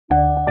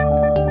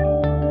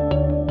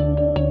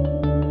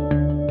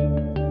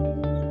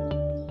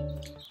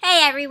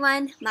Hey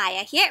everyone,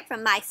 Maya here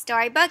from My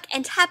Storybook,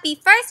 and happy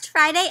first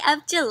Friday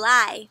of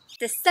July.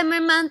 The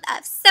summer month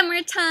of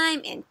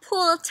summertime and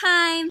pool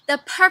time. The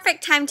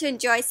perfect time to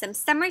enjoy some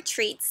summer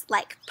treats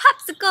like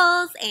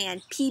popsicles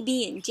and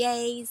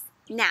PB&Js.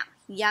 Now,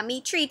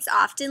 yummy treats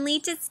often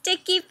lead to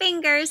sticky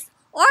fingers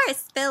or a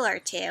spill or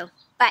two.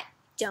 But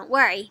don't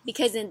worry,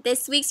 because in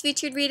this week's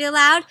featured Read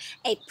Aloud,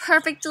 a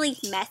perfectly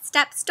messed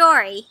up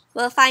story,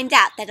 we'll find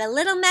out that a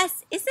little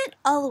mess isn't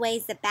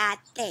always a bad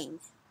thing.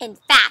 In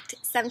fact,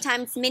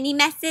 sometimes mini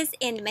messes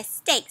and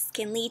mistakes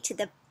can lead to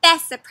the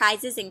best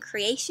surprises and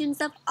creations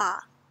of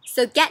all.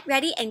 So get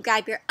ready and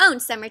grab your own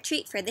summer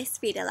treat for this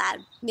Read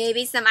Aloud.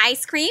 Maybe some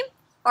ice cream,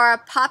 or a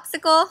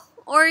popsicle,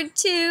 or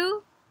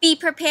two. Be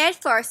prepared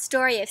for a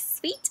story of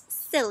sweet,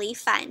 silly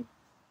fun.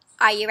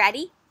 Are you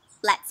ready?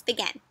 Let's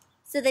begin.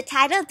 So the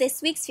title of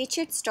this week's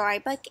featured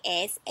storybook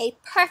is A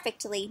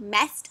Perfectly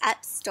Messed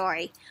Up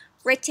Story,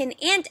 written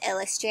and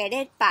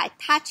illustrated by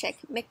Patrick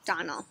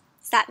McDonnell.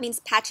 That means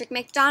Patrick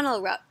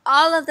McDonnell wrote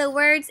all of the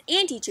words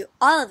and he drew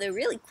all of the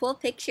really cool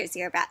pictures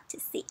you're about to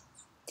see.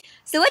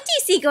 So what do you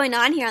see going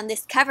on here on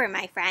this cover,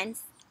 my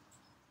friends?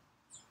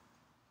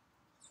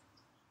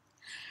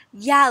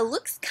 Yeah, it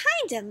looks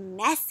kind of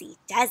messy,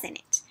 doesn't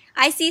it?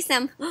 I see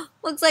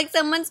looks like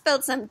someone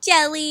spilled some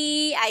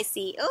jelly. I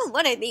see,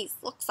 what are these?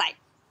 Looks like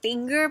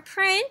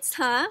fingerprints,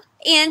 huh?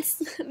 And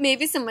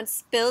maybe someone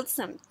spilled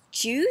some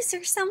juice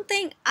or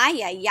something.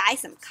 Ay,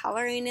 some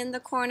coloring in the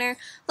corner.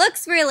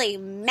 Looks really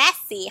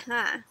messy,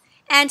 huh?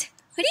 And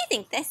who do you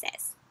think this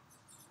is?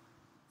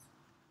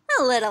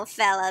 A little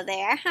fella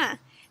there, huh?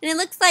 And it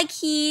looks like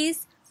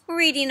he's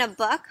reading a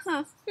book,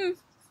 huh?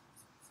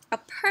 A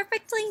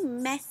perfectly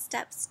messed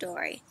up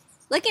story.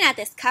 Looking at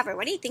this cover,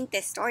 what do you think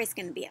this story is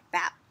going to be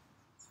about?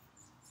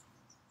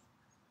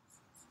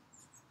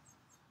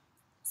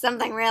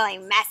 Something really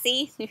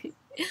messy?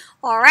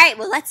 Alright,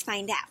 well let's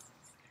find out.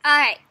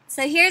 Alright,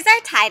 so here's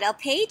our title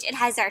page. It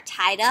has our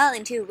title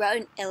and who wrote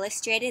and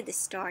illustrated the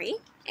story.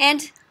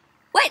 And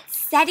what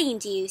setting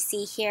do you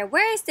see here?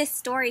 Where is this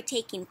story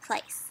taking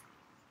place?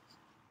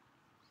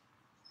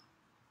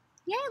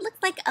 Yeah, it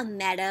looks like a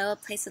meadow, a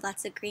place with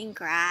lots of green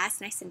grass,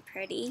 nice and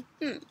pretty.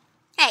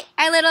 Hey,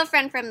 our little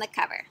friend from the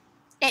cover.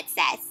 It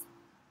says,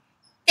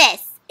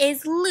 "This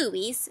is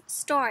Louie's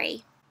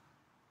story."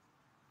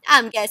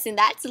 I'm guessing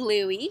that's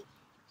Louie.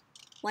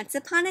 Once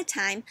upon a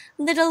time,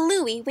 little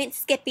Louie went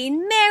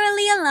skipping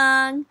merrily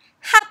along,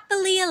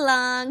 happily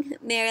along.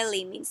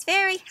 Merrily means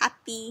very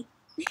happy.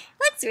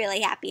 Looks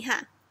really happy,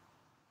 huh?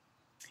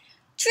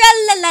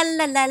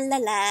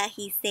 Tra-la-la-la-la-la-la,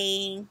 he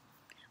sang.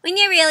 When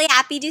you're really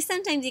happy,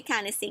 sometimes you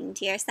kind of sing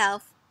to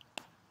yourself.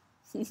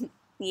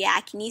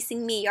 Yeah, can you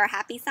sing me your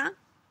happy song?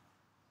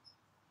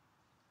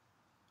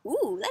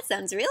 Ooh, that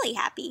sounds really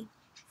happy.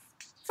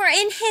 For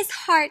in his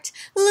heart,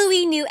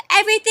 Louie knew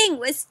everything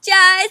was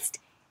just...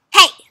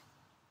 Hey!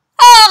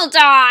 Hold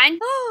on!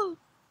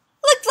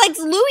 Looks like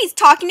Louie's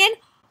talking in.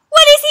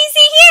 What does he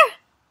see here?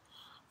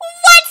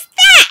 What's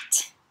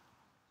that?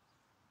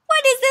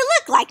 What does it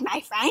look like,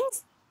 my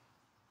friends?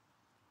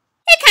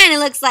 It kind of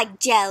looks like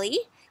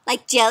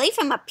jelly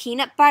from a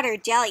peanut butter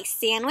jelly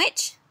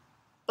sandwich.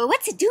 But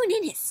what's it doing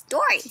in his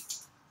story?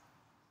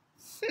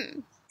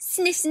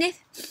 Sniff,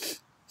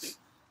 sniff.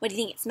 What do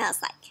you think it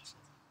smells like?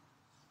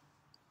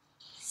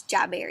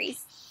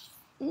 Strawberries.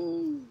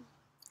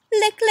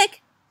 Lick,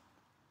 lick.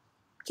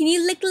 Can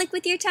you lick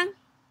with your tongue?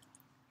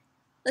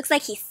 Looks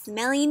like he's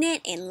smelling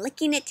it and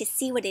licking it to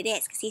see what it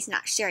is, because he's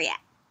not sure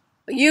yet.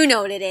 But you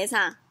know what it is,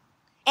 huh?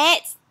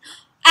 It's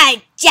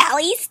a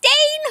jelly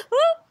stain?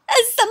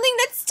 Something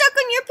that's stuck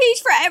on your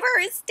page forever,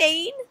 a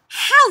stain?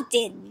 How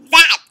did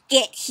that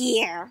get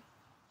here?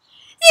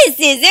 This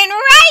isn't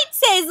right,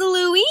 says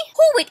Louie.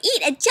 Who would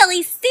eat a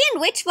jelly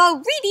sandwich while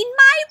reading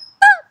my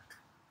book?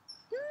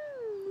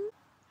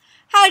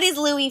 How does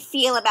Louie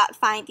feel about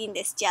finding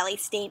this jelly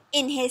stain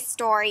in his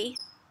story?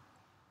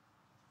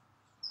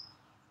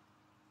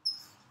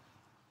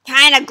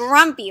 Kind of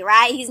grumpy,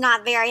 right? He's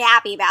not very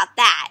happy about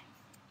that.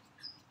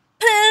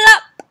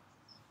 Plop!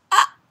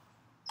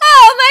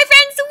 Oh, my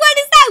friends, what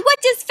is that?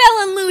 What just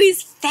fell on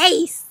Louie's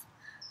face?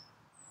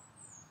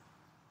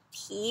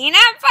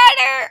 Peanut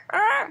butter?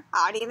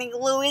 How do you think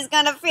Louie's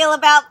gonna feel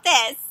about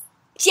this?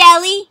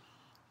 Jelly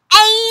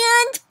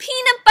and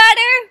peanut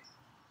butter?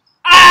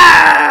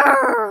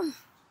 Arrgh!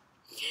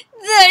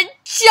 The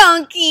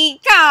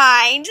chunky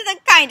kind. The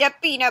kind of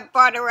peanut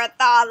butter with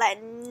all the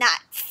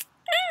nuts.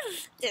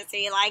 Does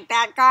he like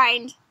that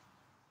kind?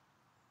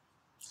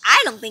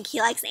 I don't think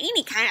he likes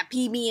any kind of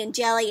PB and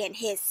jelly in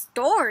his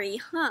story,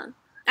 huh?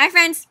 My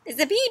friends, is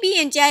the PB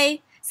and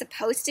J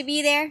supposed to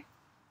be there?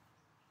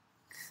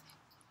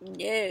 No.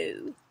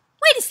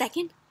 Wait a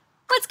second.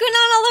 What's going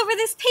on all over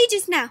this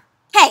pages now?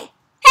 Hey!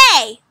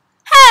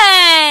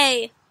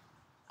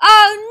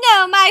 Oh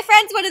no, my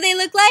friends, what do they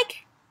look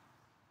like?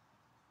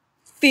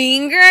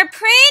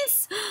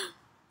 Fingerprints?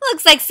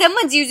 Looks like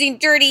someone's using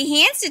dirty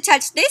hands to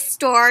touch this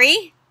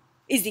story.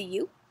 Is it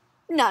you?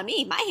 Not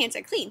me. My hands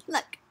are clean.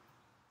 Look.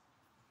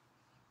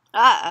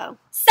 Uh-oh.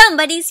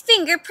 Somebody's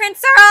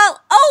fingerprints are all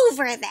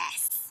over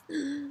this.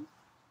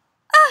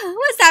 Oh,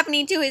 what's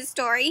happening to his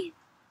story?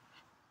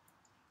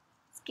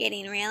 It's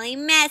getting really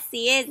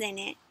messy, isn't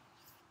it?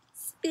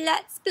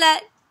 Splat,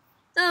 splat.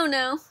 Oh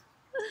no.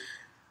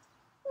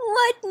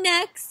 What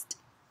next?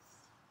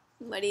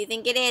 What do you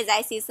think it is?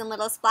 I see some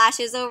little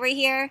splashes over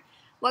here.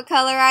 What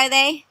color are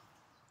they?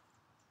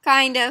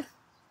 Kind of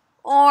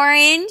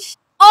orange.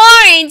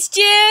 Orange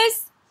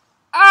juice!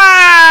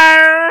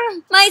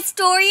 Arrgh! My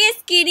story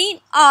is getting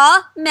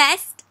all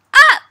messed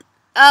up.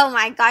 Oh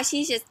my gosh,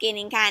 he's just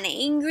getting kind of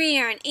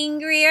angrier and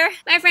angrier.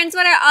 My friends,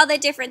 what are all the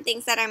different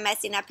things that are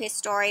messing up his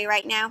story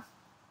right now?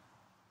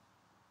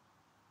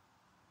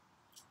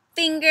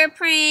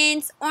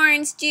 Fingerprints,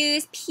 orange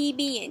juice,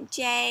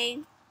 PB&J.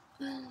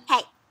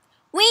 Hey,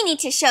 we need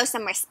to show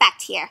some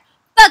respect here.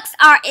 Books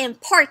are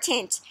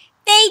important.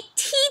 They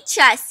teach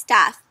us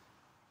stuff.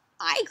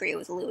 I agree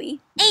with Louie.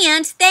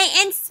 And they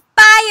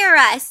inspire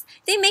us.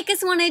 They make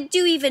us want to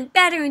do even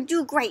better and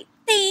do great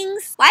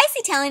things. Why is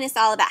he telling us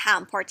all about how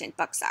important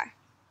books are?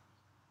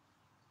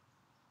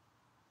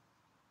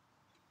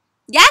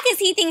 Yeah, because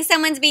he thinks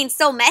someone's being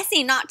so messy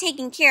and not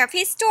taking care of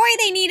his story,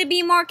 they need to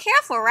be more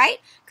careful, right?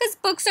 Because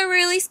books are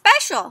really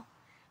special.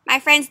 My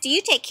friends, do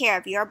you take care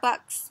of your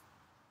books?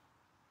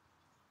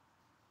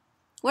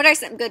 What are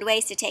some good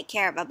ways to take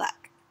care of a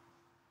book?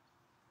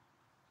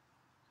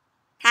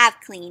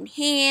 Have clean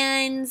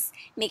hands,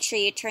 make sure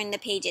you turn the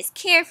pages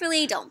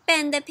carefully, don't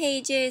bend the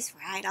pages,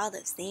 right, all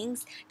those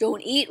things.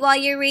 Don't eat while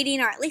you're reading,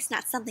 or at least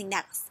not something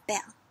that'll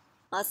spill.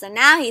 Well, so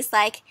now he's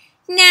like,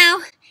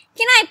 now,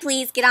 can I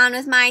please get on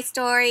with my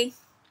story?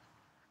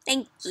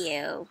 Thank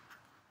you.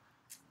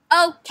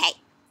 Okay,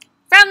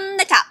 from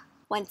the top.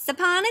 Once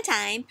upon a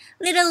time,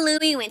 little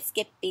Louie went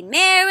skipping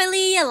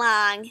merrily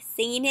along,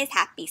 singing his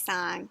happy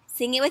song.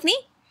 Sing it with me.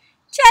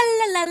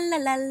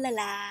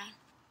 Tra-la-la-la-la-la-la.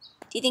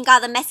 Do you think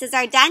all the messes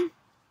are done?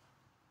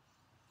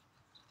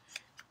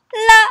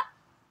 La.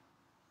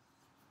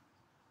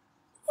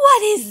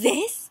 What is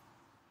this?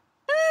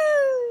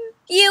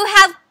 You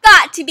have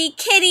got to be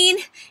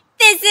kidding.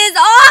 This is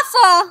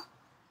awful.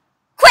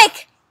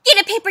 Quick,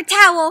 get a paper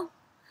towel.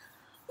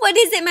 What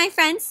is it, my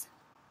friends?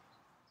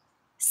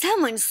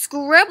 Someone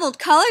scribbled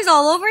colors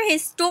all over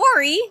his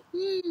story.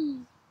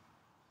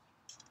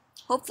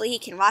 Hopefully he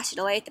can wash it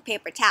away with the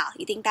paper towel.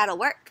 You think that'll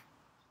work?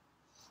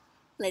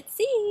 Let's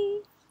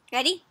see.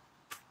 Ready?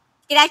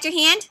 Get out your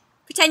hand.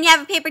 Pretend you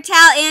have a paper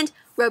towel and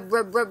rub,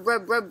 rub, rub,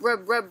 rub, rub,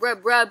 rub, rub,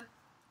 rub, rub.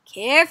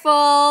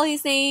 Careful,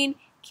 he's saying.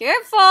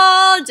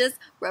 Careful. Just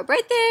rub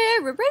right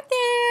there, rub right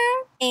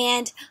there.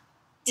 And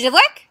did it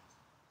work?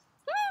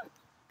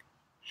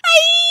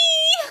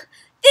 Aye!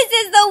 This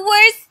is the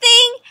worst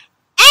thing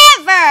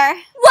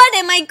ever. What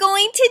am I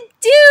going to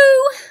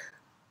do?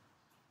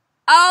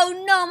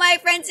 Oh no, my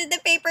friends, did the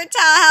paper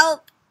towel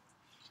help?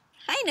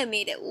 Kinda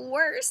made it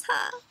worse,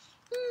 huh?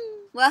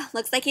 Well,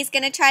 looks like he's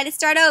going to try to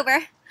start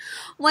over.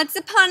 Once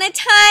upon a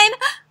time...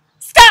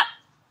 Stop!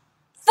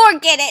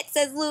 Forget it,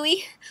 says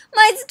Louie.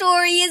 My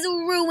story is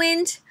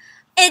ruined.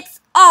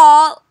 It's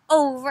all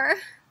over.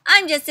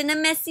 I'm just in a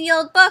messy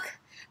old book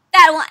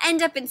that will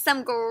end up in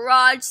some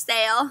garage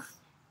sale.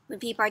 When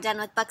people are done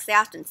with books, they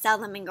often sell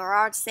them in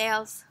garage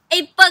sales.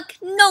 A book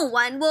no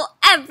one will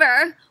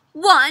ever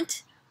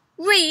want,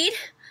 read,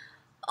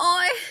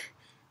 or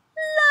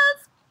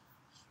love.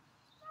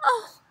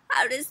 Oh,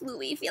 how does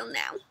Louie feel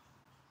now?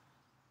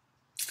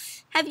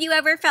 Have you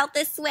ever felt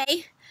this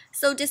way?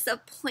 So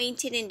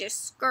disappointed and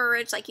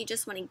discouraged, like you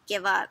just want to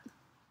give up?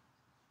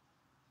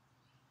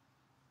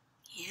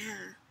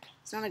 Yeah,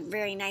 it's not a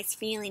very nice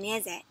feeling,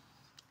 is it?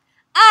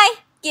 I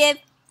give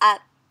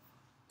up.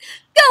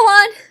 Go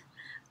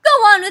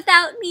on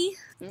without me.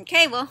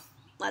 Okay, well,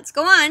 let's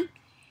go on.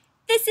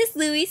 This is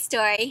Louie's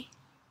story.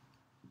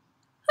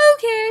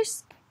 Who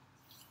cares?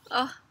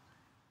 Oh,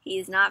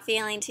 he's not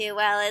feeling too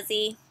well, is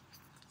he?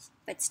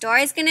 But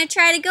story's gonna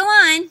try to go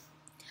on.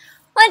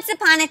 Once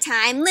upon a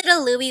time,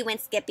 little Louie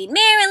went skipping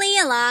merrily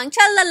along.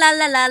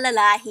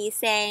 Tra-la-la-la-la-la-la, he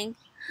sang.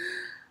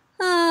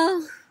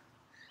 Oh,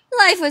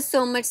 life was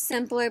so much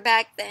simpler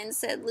back then,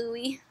 said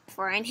Louie.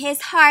 For in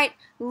his heart,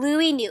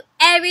 Louie knew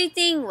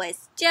everything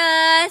was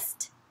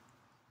just...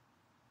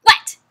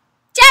 What?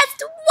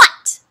 Just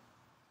what?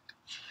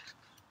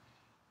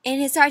 In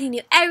his heart, he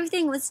knew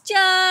everything was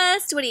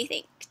just... What do you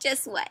think?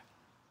 Just what?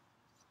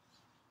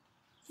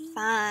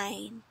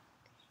 Fine.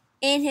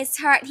 In his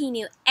heart, he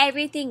knew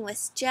everything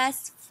was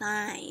just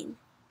fine.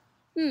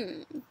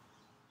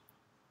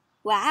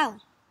 Wow,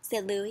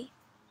 said Louie.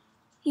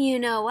 You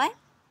know what?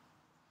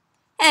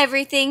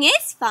 Everything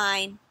is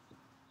fine.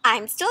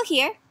 I'm still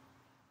here.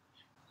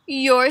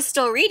 You're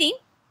still reading,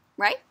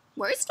 right?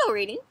 We're still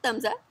reading.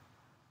 Thumbs up.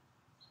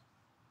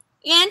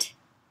 And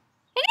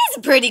it is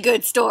a pretty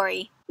good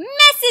story.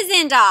 Messes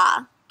and all.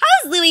 How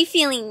is Louie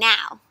feeling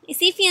now? Is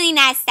he feeling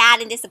as sad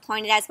and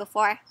disappointed as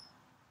before?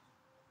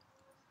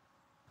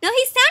 No,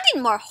 he's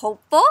sounding more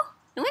hopeful.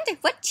 I wonder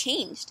what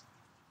changed.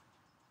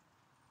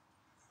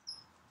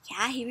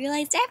 Yeah, he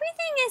realized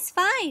everything is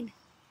fine.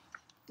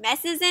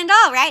 Messes and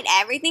all, right?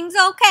 Everything's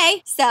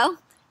okay. So,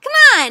 come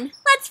on,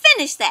 let's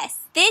finish this.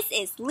 This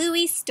is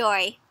Louie's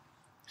story.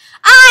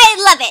 I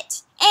love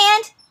it,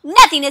 and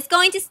nothing is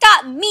going to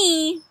stop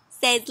me,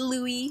 says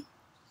Louie.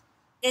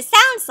 It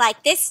sounds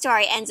like this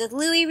story ends with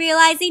Louie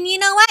realizing, you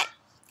know what?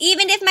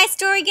 Even if my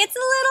story gets a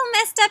little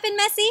messed up and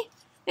messy,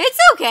 it's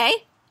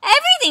okay.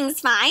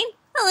 Everything's fine.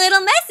 A little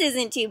mess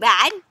isn't too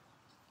bad.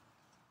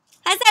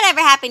 Has that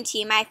ever happened to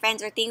you, my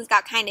friends, where things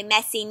got kind of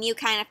messy and you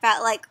kind of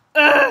felt like,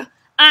 ugh,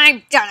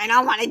 I'm done. I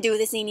don't want to do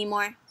this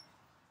anymore?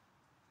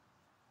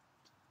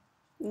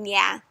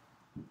 Yeah.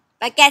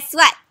 But guess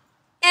what?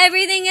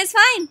 Everything is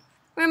fine.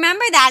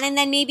 Remember that, and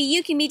then maybe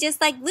you can be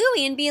just like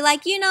Louie and be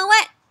like, you know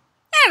what?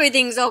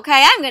 Everything's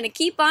okay. I'm going to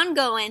keep on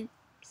going.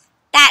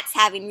 That's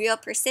having real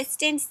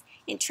persistence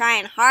and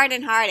trying hard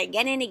and hard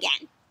again and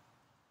again.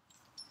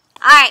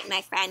 All right,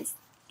 my friends.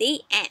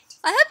 The end.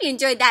 Well, I hope you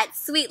enjoyed that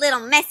sweet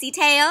little messy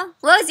tale.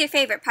 What was your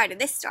favorite part of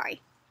this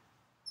story?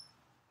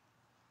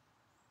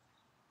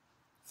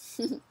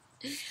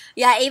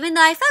 Yeah, even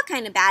though I felt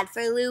kind of bad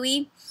for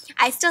Louie,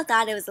 I still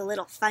thought it was a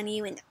little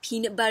funny when the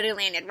peanut butter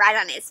landed right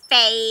on his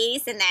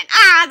face and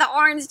then, the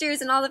orange juice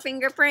and all the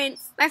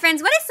fingerprints. My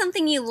friends, what is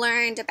something you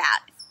learned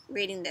about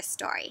reading this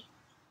story?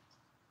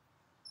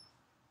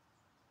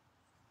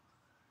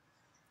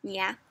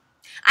 Yeah,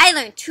 I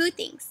learned two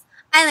things.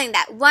 I learned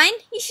that 1,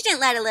 you shouldn't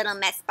let a little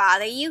mess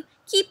bother you.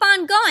 Keep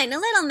on going. A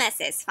little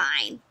mess is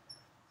fine.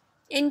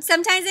 And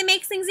sometimes it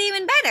makes things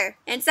even better.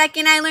 And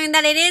 2nd, I learned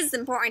that it is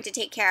important to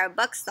take care of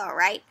books though,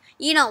 right?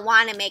 You don't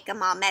want to make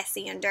them all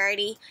messy and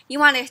dirty. You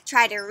want to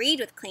try to read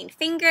with clean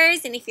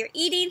fingers. And if you're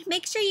eating,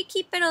 make sure you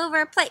keep it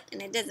over a plate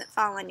and it doesn't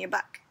fall on your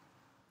book.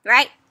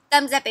 Right?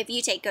 Thumbs up if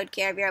you take good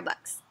care of your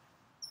books.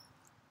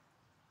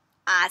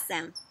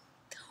 Awesome.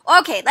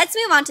 Okay, let's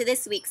move on to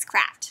this week's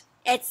craft.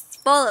 It's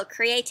full of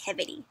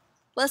creativity.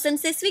 Well,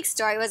 since this week's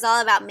story was all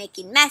about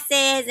making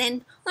messes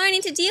and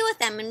learning to deal with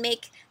them and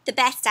make the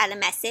best out of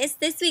messes,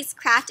 this week's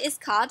craft is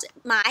called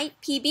My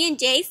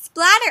PB&J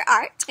Splatter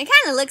Art. It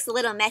kind of looks a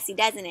little messy,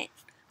 doesn't it?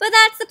 But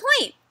that's the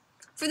point.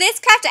 For this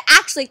craft, I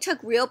actually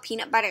took real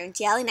peanut butter and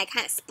jelly and I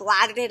kind of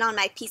splattered it on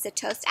my piece of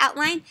toast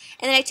outline.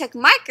 And then I took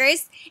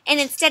markers, and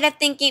instead of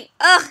thinking,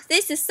 ugh,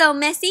 this is so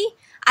messy,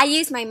 I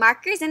used my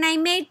markers and I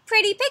made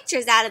pretty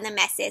pictures out of the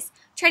messes,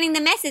 turning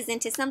the messes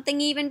into something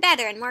even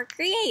better and more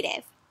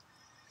creative.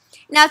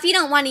 Now, if you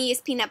don't want to use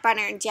peanut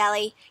butter and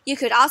jelly, you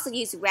could also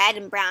use red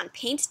and brown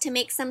paint to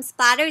make some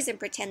splatters and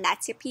pretend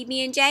that's your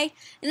PB&J.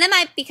 And that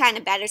might be kind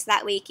of better so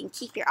that way you can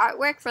keep your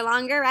artwork for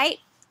longer, right?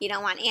 You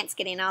don't want ants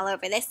getting all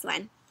over this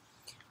one.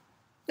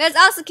 But it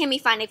also can be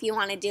fun if you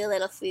want to do a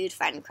little food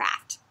fun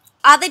craft.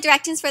 All the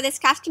directions for this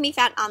craft can be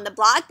found on the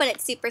blog, but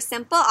it's super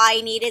simple. All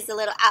you need is a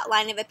little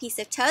outline of a piece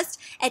of toast.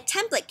 A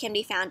template can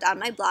be found on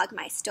my blog,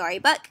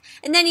 MaiStoryBook.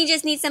 And then you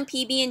just need some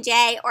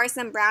PB&J or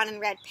some brown and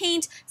red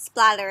paint,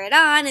 splatter it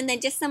on, and then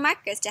just some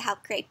markers to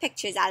help create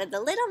pictures out of the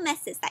little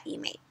messes that you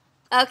made.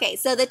 Okay,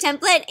 so the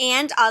template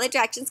and all the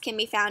directions can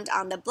be found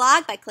on the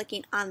blog by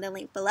clicking on the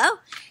link below.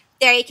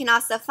 There you can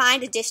also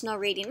find additional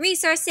reading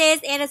resources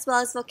and as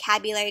well as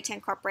vocabulary to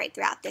incorporate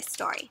throughout this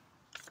story.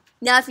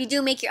 Now, if you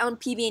do make your own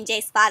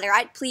PB&J splatter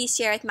art, please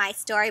share with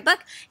MaiStoryBook.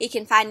 You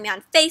can find me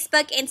on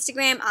Facebook,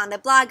 Instagram, on the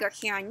blog, or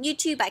here on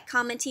YouTube by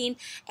commenting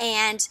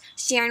and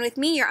sharing with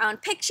me your own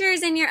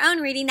pictures and your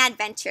own reading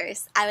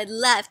adventures. I would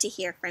love to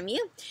hear from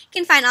you. You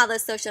can find all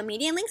those social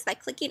media links by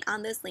clicking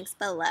on those links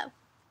below.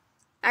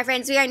 My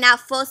friends, we are now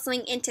full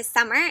swing into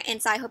summer,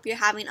 and so I hope you're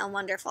having a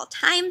wonderful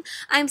time.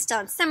 I'm still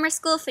in summer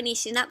school,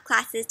 finishing up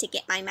classes to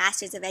get my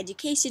Master's of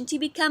Education to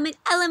become an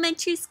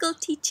elementary school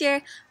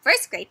teacher,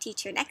 first grade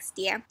teacher next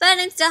year. But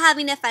I'm still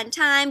having a fun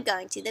time,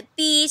 going to the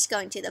beach,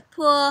 going to the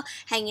pool,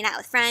 hanging out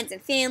with friends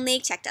and family,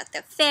 checked out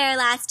the fair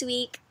last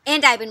week.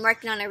 And I've been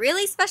working on a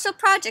really special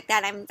project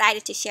that I'm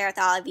excited to share with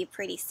all of you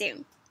pretty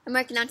soon. I'm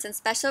working on some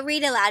special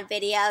read aloud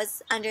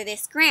videos under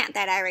this grant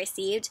that I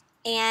received.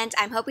 And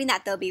I'm hoping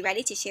that they'll be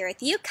ready to share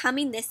with you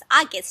coming this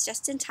August,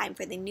 just in time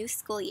for the new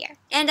school year.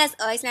 And as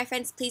always, my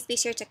friends, please be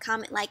sure to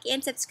comment, like,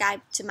 and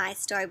subscribe to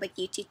MaiStoryBook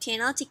YouTube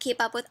channel to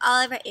keep up with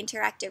all of our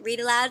interactive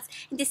read-alouds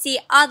and to see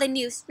all the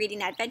new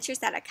reading adventures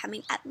that are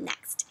coming up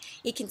next.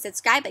 You can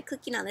subscribe by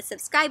clicking on the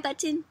subscribe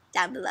button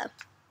down below.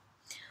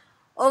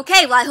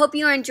 Okay, well, I hope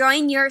you are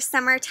enjoying your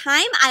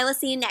summertime. I will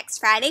see you next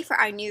Friday for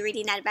our new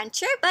reading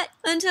adventure, but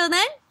until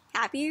then,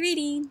 happy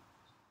reading!